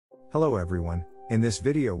Hello everyone, in this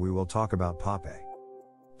video we will talk about Pappay.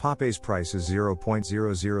 Pappay's price is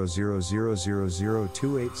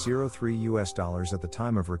 $0.0000002803 at the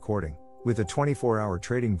time of recording, with a 24-hour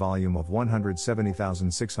trading volume of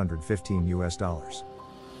 $170,615.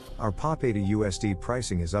 Our Pappay to USD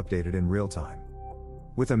pricing is updated in real time.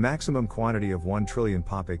 With a maximum quantity of 1 trillion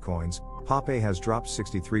Pappay coins, Pappay has dropped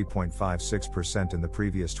 63.56% in the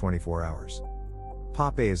previous 24 hours.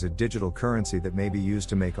 Pappay is a digital currency that may be used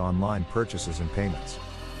to make online purchases and payments.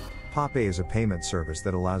 Pappay is a payment service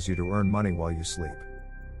that allows you to earn money while you sleep.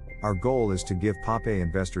 Our goal is to give Pappay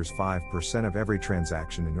investors 5% of every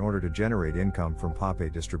transaction in order to generate income from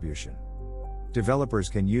Pappay distribution. Developers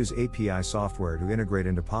can use API software to integrate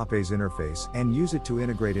into Pappay's interface and use it to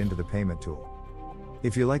integrate into the payment tool.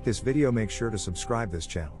 If you like this video, make sure to subscribe this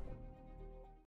channel.